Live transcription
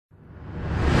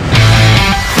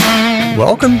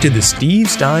Welcome to the Steve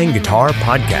Stein Guitar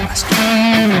Podcast,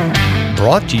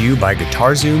 brought to you by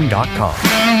GuitarZoom.com.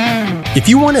 If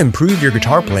you want to improve your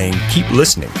guitar playing, keep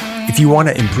listening. If you want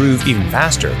to improve even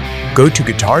faster, go to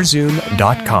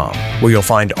GuitarZoom.com, where you'll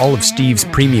find all of Steve's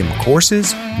premium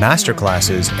courses,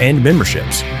 masterclasses, and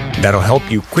memberships that'll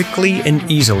help you quickly and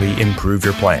easily improve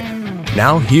your playing.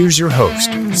 Now here's your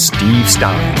host, Steve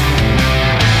Stein.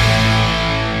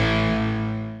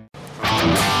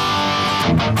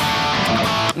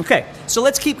 Okay, so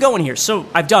let's keep going here. So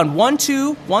I've done 1,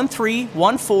 2, 1, 3,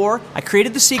 1, 4. I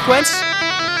created the sequence.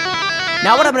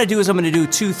 Now what I'm going to do is I'm going to do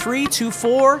 2, 3, 2,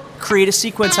 4, create a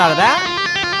sequence out of that.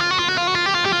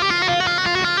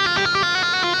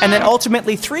 And then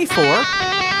ultimately 3, 4.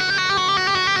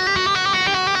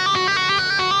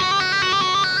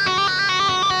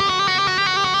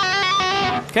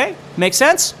 Okay, make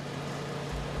sense?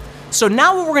 So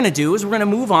now what we're going to do is we're going to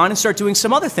move on and start doing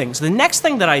some other things. The next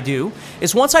thing that I do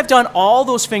is once I've done all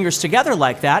those fingers together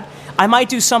like that, I might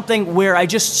do something where I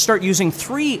just start using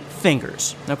 3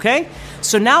 fingers, okay?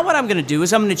 So now what I'm going to do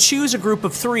is I'm going to choose a group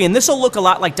of 3, and this will look a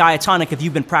lot like diatonic if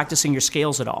you've been practicing your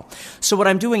scales at all. So what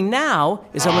I'm doing now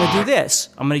is I'm going to do this.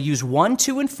 I'm going to use 1,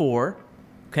 2, and 4,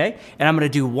 okay? And I'm going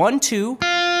to do 1, 2,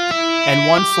 and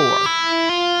 1, 4.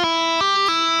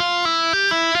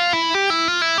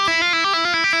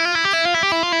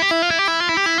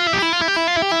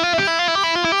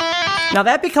 Now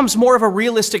that becomes more of a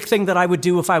realistic thing that I would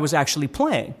do if I was actually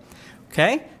playing,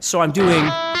 okay? So I'm doing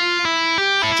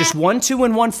just 1, 2,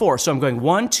 and 1, 4. So I'm going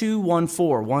 1, 2, 1,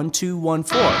 4, 1, 2, 1,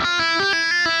 4.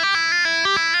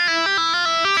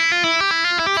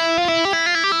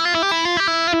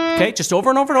 Okay, just over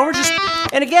and over and over.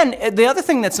 And again, the other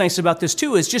thing that's nice about this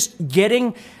too is just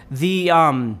getting the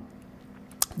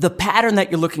pattern that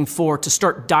you're looking for to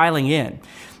start dialing in.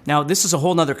 Now, this is a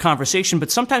whole nother conversation, but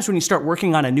sometimes when you start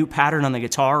working on a new pattern on the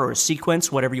guitar or a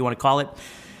sequence, whatever you want to call it,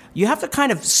 you have to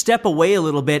kind of step away a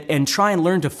little bit and try and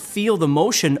learn to feel the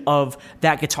motion of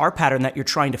that guitar pattern that you're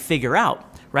trying to figure out,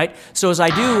 right? So as I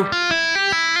do...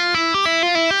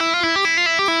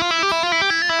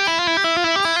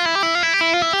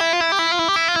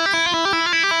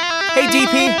 Hey,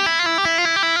 DP.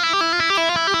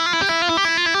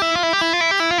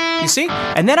 You see?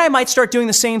 And then I might start doing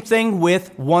the same thing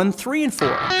with 1, 3, and 4.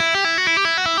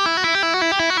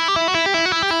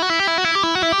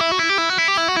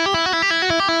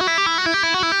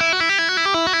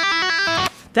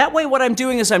 That way what I'm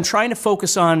doing is I'm trying to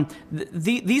focus on,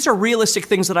 these are realistic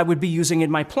things that I would be using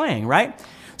in my playing, right?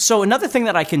 So another thing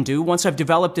that I can do once I've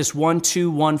developed this 1,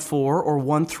 2, 1, 4 or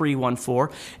 1, 3, 1,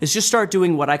 4 is just start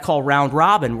doing what I call round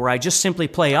robin, where I just simply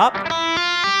play up.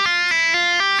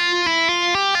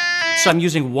 So I'm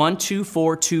using 1, 2,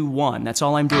 4, 2, 1. That's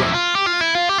all I'm doing.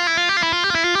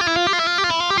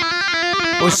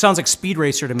 Always sounds like Speed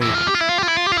Racer to me.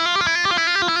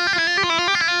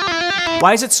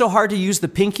 Why is it so hard to use the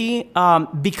pinky?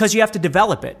 Because you have to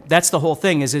develop it. That's the whole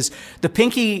thing, is the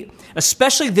pinky,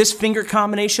 especially this finger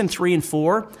combination, 3 and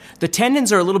 4, the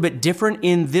tendons are a little bit different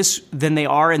in this than they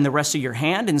are in the rest of your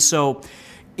hand, and so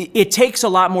it takes a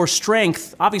lot more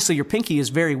strength. Obviously, your pinky is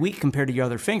very weak compared to your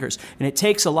other fingers, and it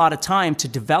takes a lot of time to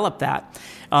develop that.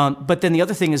 But then the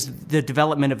other thing is the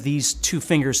development of these 2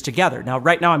 fingers together. Now,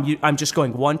 right now, I'm just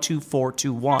going 1, 2, 4,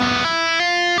 2, 1.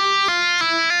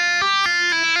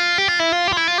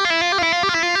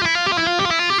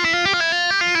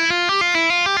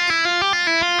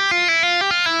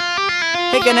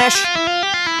 Hey, Ganesh.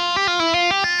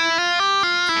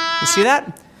 You see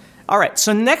that? All right,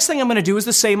 so next thing I'm going to do is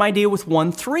the same idea with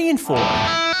 1, 3, and 4.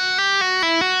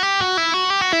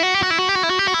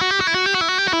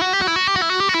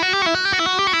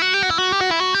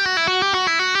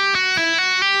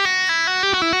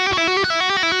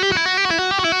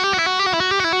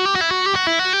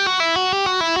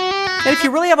 And if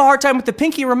you really have a hard time with the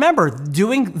pinky, remember,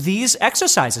 doing these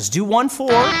exercises. Do 1, 4.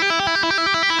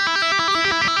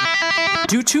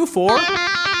 Do 2, 4.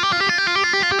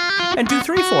 And do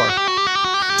 3, 4.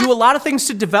 Do a lot of things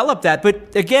to develop that,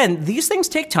 but again, these things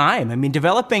take time. I mean,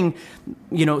 developing,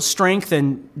 strength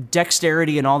and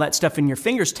dexterity and all that stuff in your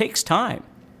fingers takes time.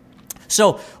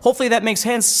 So hopefully that makes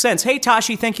sense. Hey,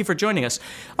 Tashi, thank you for joining us.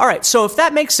 All right, so if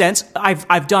that makes sense,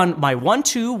 I've done my 1,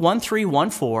 2, 1, 3, 1,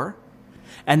 4,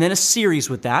 and then a series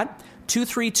with that. 2,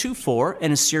 3, 2, 4,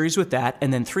 and a series with that,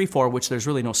 and then 3, 4, which there's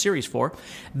really no series for.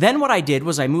 Then what I did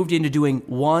was I moved into doing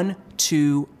 1,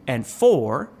 2, and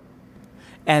 4,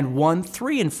 and 1,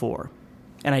 3, and 4.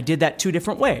 And I did that 2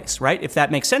 different ways, right? If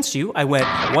that makes sense to you, I went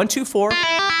 1, 2, 4,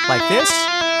 like this,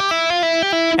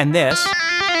 and this,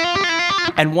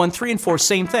 and 1, 3, and 4,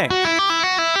 same thing.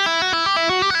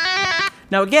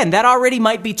 Now, again, that already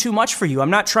might be too much for you. I'm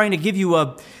not trying to give you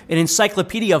an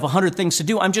encyclopedia of 100 things to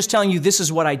do. I'm just telling you this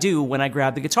is what I do when I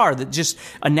grab the guitar. That just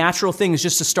a natural thing is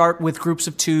just to start with groups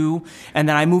of 2, and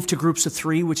then I move to groups of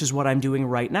 3, which is what I'm doing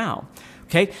right now.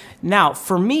 Okay? Now,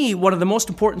 for me, one of the most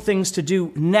important things to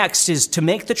do next is to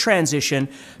make the transition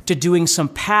to doing some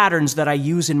patterns that I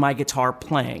use in my guitar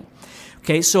playing.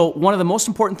 Okay, so one of the most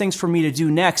important things for me to do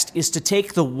next is to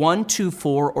take the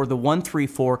 1-2-4 or the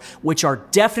 1-3-4, which are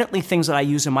definitely things that I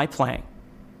use in my playing,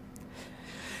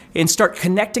 and start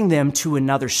connecting them to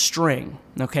another string.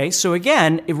 Okay, so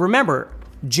again, remember,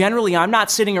 generally I'm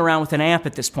not sitting around with an amp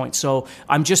at this point, so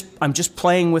I'm just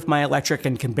playing with my electric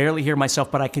and can barely hear myself,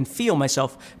 but I can feel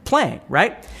myself playing,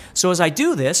 right? So as I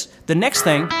do this, the next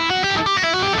thing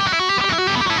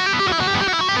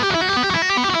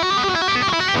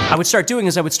I would start doing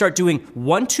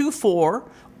 1-2-4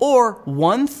 or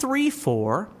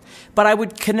 1-3-4, but I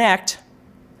would connect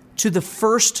to the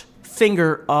first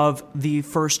finger of the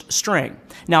first string.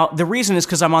 Now, the reason is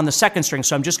because I'm on the second string,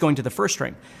 so I'm just going to the first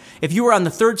string. If you were on the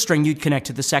third string, you'd connect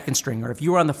to the second string, or if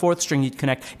you were on the fourth string, you'd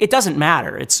connect. It doesn't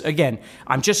matter. It's, again,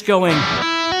 I'm just going.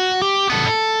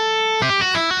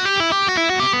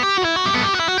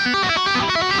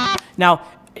 Now,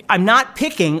 I'm not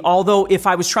picking, although if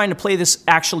I was trying to play this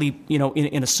actually,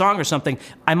 in a song or something,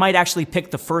 I might actually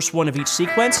pick the first one of each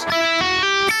sequence.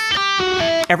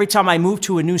 Every time I move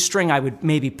to a new string, I would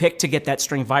maybe pick to get that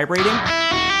string vibrating.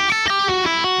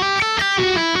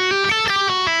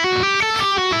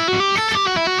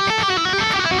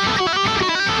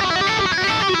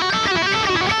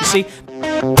 You see?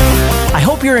 I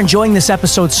hope you're enjoying this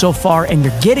episode so far and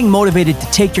you're getting motivated to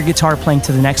take your guitar playing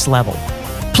to the next level.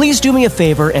 Please do me a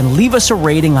favor and leave us a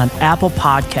rating on Apple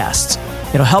Podcasts.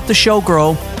 It'll help the show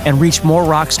grow and reach more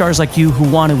rock stars like you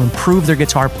who want to improve their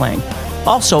guitar playing.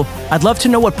 Also, I'd love to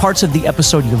know what parts of the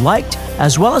episode you liked,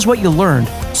 as well as what you learned.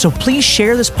 So please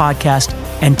share this podcast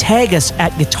and tag us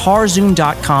at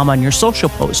guitarzoom.com on your social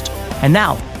post. And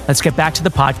now, let's get back to the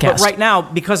podcast. But right now,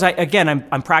 because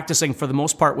I'm practicing for the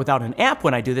most part without an amp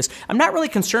when I do this, I'm not really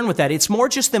concerned with that. It's more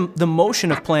just the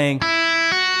motion of playing.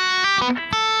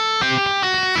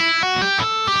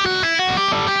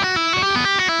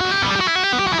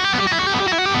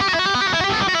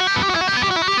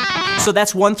 So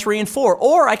that's 1, 3, and 4.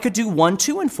 Or I could do 1,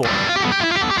 2, and 4.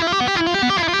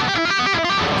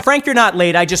 Frank, you're not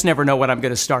late. I just never know when I'm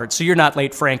going to start. So you're not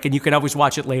late, Frank, and you can always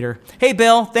watch it later. Hey,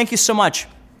 Bill, thank you so much.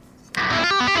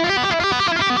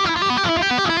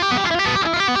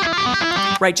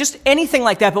 Right, just anything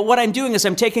like that. But what I'm doing is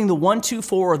I'm taking the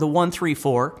 1-2-4 or the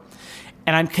 1-3-4,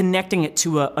 and I'm connecting it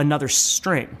to another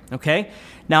string, okay?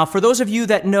 Now, for those of you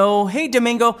that know, hey,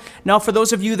 Domingo, now for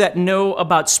those of you that know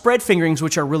about spread fingerings,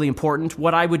 which are really important,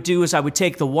 what I would do is I would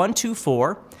take the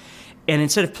 1-2-4, and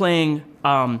instead of playing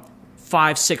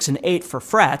 5, 6, and 8 for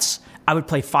frets, I would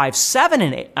play 5, 7,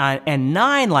 and 8, and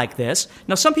 9 like this.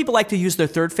 Now, some people like to use their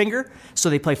third finger, so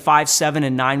they play 5, 7,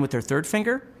 and 9 with their third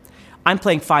finger. I'm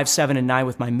playing 5, 7, and 9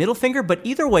 with my middle finger, but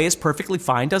either way is perfectly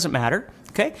fine, doesn't matter,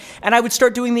 okay? And I would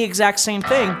start doing the exact same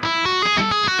thing.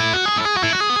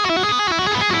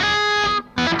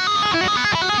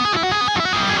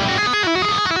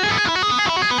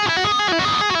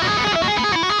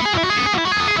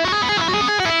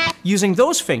 Using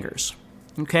those fingers,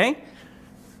 okay?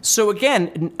 So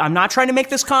again, I'm not trying to make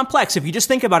this complex. If you just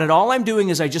think about it, all I'm doing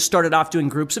is I just started off doing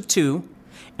groups of 2,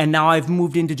 and now I've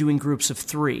moved into doing groups of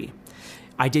 3.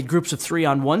 I did groups of 3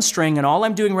 on one string, and all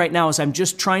I'm doing right now is I'm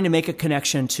just trying to make a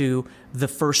connection to the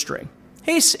first string.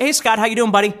 Hey Scott, how you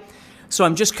doing, buddy? So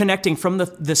I'm just connecting from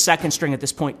the second string at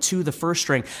this point to the first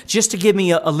string, just to give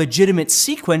me a legitimate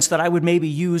sequence that I would maybe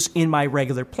use in my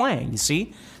regular playing, you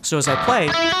see? So as I play...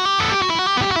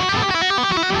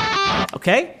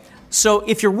 Okay? So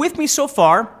if you're with me so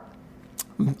far,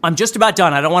 I'm just about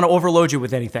done. I don't want to overload you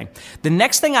with anything. The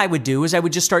next thing I would do is I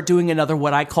would just start doing another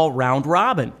what I call round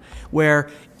robin, where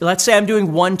let's say I'm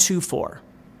doing 1, 2, 4.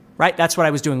 Right? That's what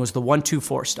I was doing, was the 1, 2,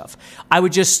 4 stuff. I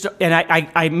would just, and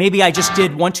I maybe I just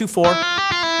did 1, 2, 4,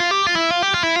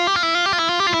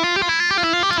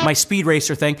 my speed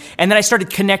racer thing, and then I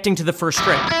started connecting to the first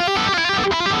string.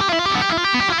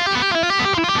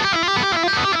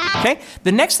 Okay?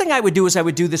 The next thing I would do is I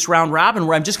would do this round robin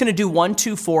where I'm just going to do 1,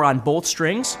 2, 4 on both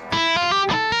strings.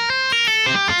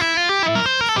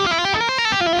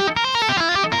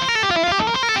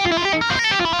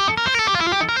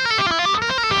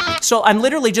 So I'm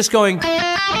literally just going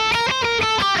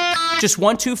just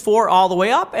 1, 2, 4 all the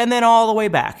way up and then all the way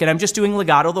back. And I'm just doing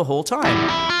legato the whole time.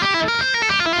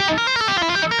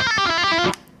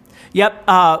 Yep.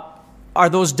 Are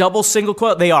those double single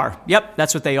coil? They are. Yep,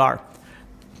 that's what they are.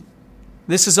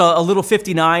 This is a little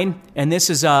 59, and this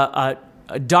is a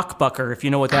duck bucker, if you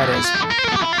know what that is.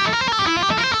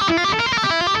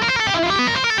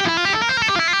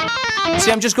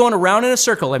 See, I'm just going around in a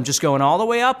circle. I'm just going all the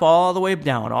way up, all the way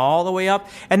down, all the way up.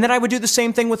 And then I would do the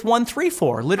same thing with 1, 3,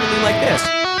 4, literally like this.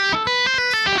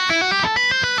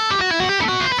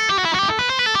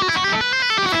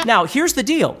 Now, here's the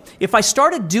deal. If I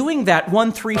started doing that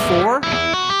 1, 3, 4,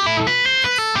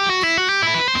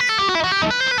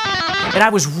 and I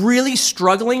was really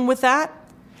struggling with that,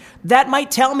 that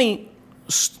might tell me,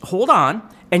 hold on,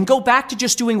 and go back to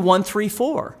just doing 1, 3,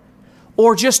 4,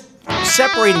 or just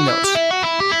separating those.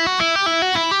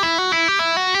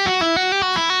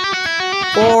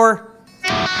 Or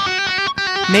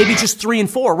maybe just 3 and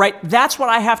 4, right? That's what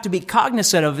I have to be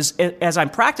cognizant of as I'm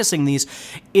practicing these,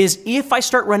 is if I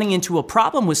start running into a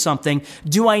problem with something,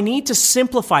 do I need to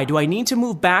simplify? Do I need to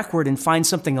move backward and find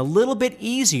something a little bit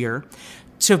easier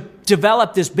to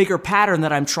develop this bigger pattern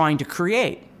that I'm trying to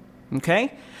create?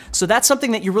 Okay? So that's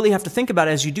something that you really have to think about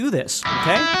as you do this,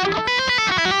 okay?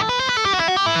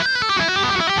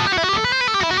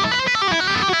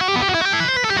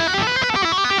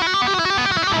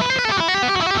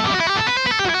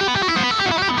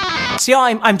 See how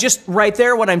I'm just right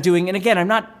there what I'm doing. And again, I'm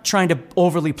not trying to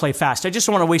overly play fast. I just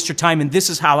don't want to waste your time, and this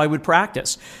is how I would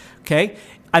practice, okay?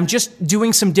 I'm just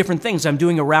doing some different things. I'm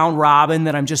doing a round robin,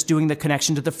 then I'm just doing the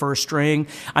connection to the first string.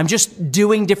 I'm just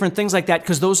doing different things like that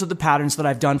because those are the patterns that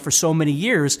I've done for so many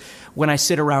years when I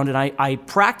sit around and I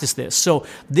practice this. So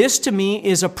this to me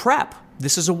is a prep.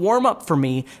 This is a warm-up for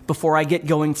me before I get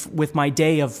going with my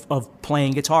day of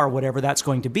playing guitar, whatever that's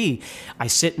going to be. I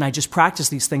sit and I just practice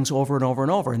these things over and over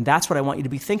and over, and that's what I want you to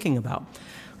be thinking about.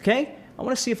 Okay? I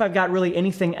want to see if I've got really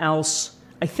anything else.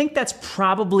 I think that's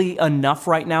probably enough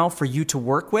right now for you to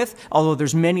work with, although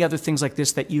there's many other things like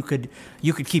this that you could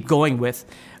keep going with.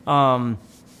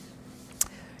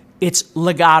 It's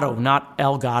legato, not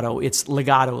elgato. It's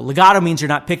legato. Legato means you're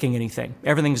not picking anything.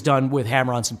 Everything's done with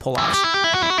hammer-ons and pull-offs.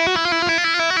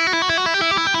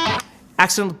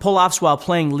 Accidental pull-offs while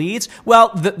playing leads. Well,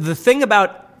 the thing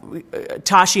about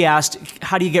Tashi asked,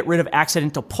 how do you get rid of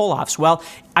accidental pull-offs? Well,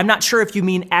 I'm not sure if you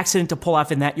mean accidental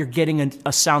pull-off in that you're getting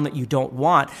a sound that you don't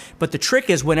want, but the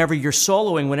trick is whenever you're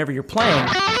soloing, whenever you're playing,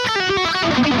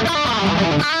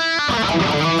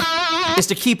 is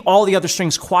to keep all the other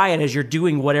strings quiet as you're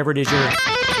doing whatever it is you're...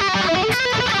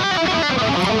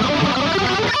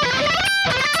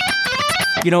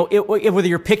 You know, whether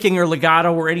you're picking or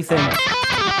legato or anything...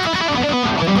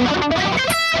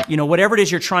 You know, whatever it is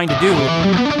you're trying to do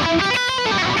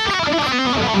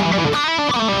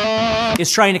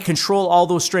is trying to control all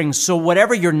those strings. So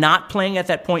whatever you're not playing at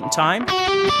that point in time,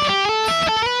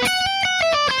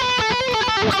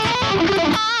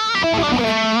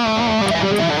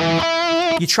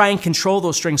 you try and control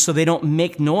those strings so they don't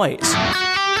make noise.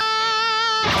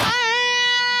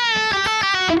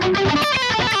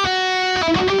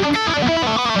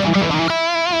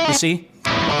 You see?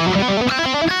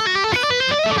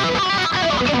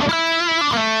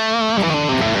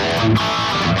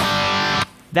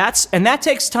 That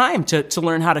takes time to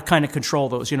learn how to kind of control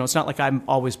those. You know, it's not like I'm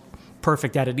always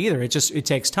perfect at it either. It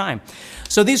takes time.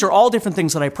 So these are all different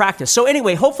things that I practice. So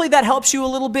anyway, hopefully that helps you a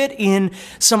little bit in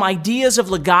some ideas of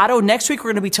legato. Next week,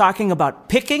 we're going to be talking about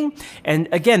picking. And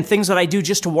again, things that I do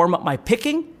just to warm up my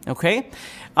picking. Okay.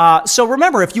 So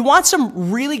remember, if you want some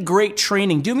really great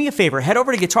training, do me a favor. Head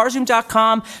over to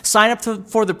GuitarZoom.com, sign up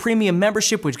for the premium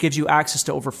membership, which gives you access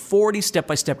to over 40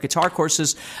 step-by-step guitar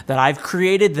courses that I've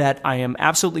created that I am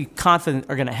absolutely confident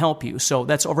are going to help you. So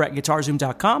that's over at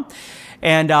GuitarZoom.com.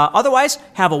 And otherwise,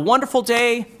 have a wonderful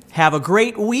day. Have a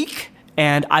great week.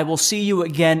 And I will see you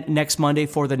again next Monday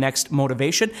for the next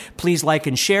motivation. Please like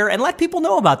and share and let people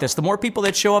know about this. The more people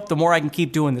that show up, the more I can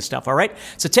keep doing this stuff, all right?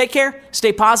 So take care,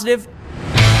 stay positive.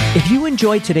 If you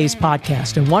enjoyed today's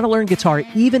podcast and want to learn guitar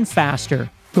even faster,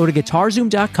 go to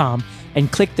GuitarZoom.com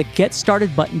and click the Get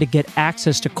Started button to get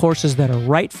access to courses that are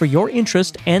right for your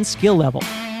interest and skill level.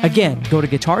 Again, go to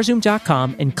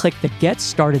GuitarZoom.com and click the Get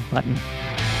Started button.